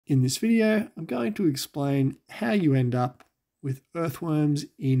In this video, I'm going to explain how you end up with earthworms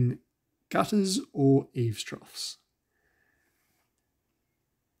in gutters or eaves troughs.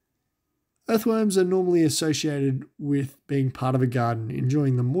 Earthworms are normally associated with being part of a garden,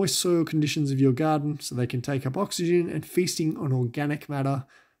 enjoying the moist soil conditions of your garden so they can take up oxygen, and feasting on organic matter,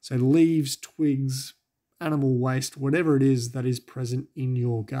 so leaves, twigs, animal waste, whatever it is that is present in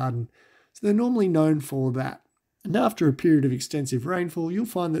your garden. So they're normally known for that. And after a period of extensive rainfall, you'll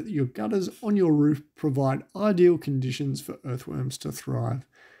find that your gutters on your roof provide ideal conditions for earthworms to thrive.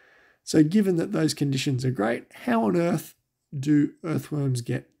 So given that those conditions are great, how on earth do earthworms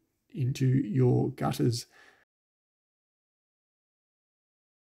get into your gutters?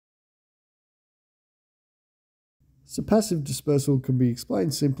 So passive dispersal can be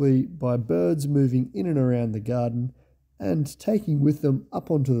explained simply by birds moving in and around the garden and taking with them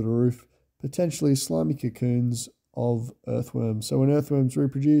up onto the roof potentially slimy cocoons of earthworms. So when earthworms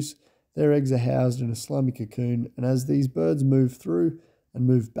reproduce, their eggs are housed in a slimy cocoon, and as these birds move through and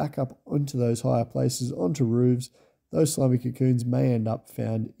move back up onto those higher places, onto roofs, those slimy cocoons may end up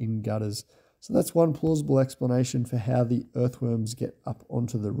found in gutters. So that's one plausible explanation for how the earthworms get up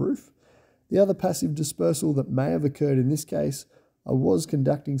onto the roof. The other passive dispersal that may have occurred in this case, I was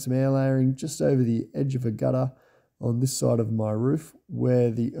conducting some air layering just over the edge of a gutter on this side of my roof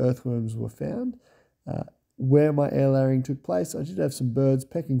where the earthworms were found. Where my air layering took place, I did have some birds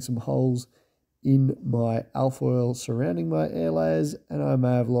pecking some holes in my alfoil surrounding my air layers, and I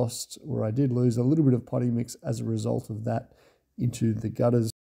may have lost, or I did lose, a little bit of potting mix as a result of that into the gutters.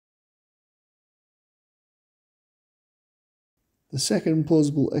 The second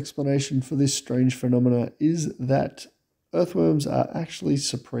plausible explanation for this strange phenomena is that earthworms are actually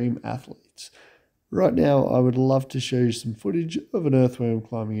supreme athletes. Right now, I would love to show you some footage of an earthworm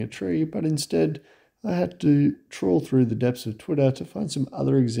climbing a tree, but instead I had to trawl through the depths of Twitter to find some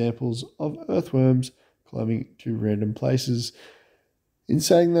other examples of earthworms climbing to random places. In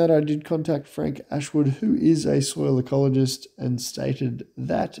saying that, I did contact Frank Ashwood, who is a soil ecologist, and stated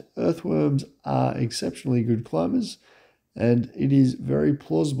that earthworms are exceptionally good climbers, and it is very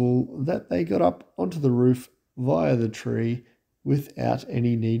plausible that they got up onto the roof via the tree without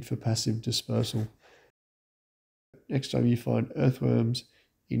any need for passive dispersal. Next time you find earthworms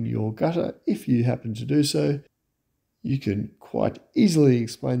in your gutter, if you happen to do so, you can quite easily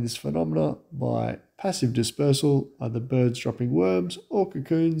explain this phenomena by passive dispersal, either birds dropping worms or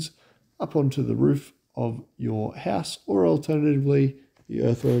cocoons up onto the roof of your house, or alternatively, the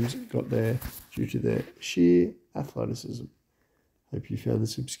earthworms got there due to their sheer athleticism. Hope you found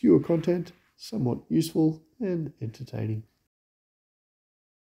this obscure content somewhat useful and entertaining.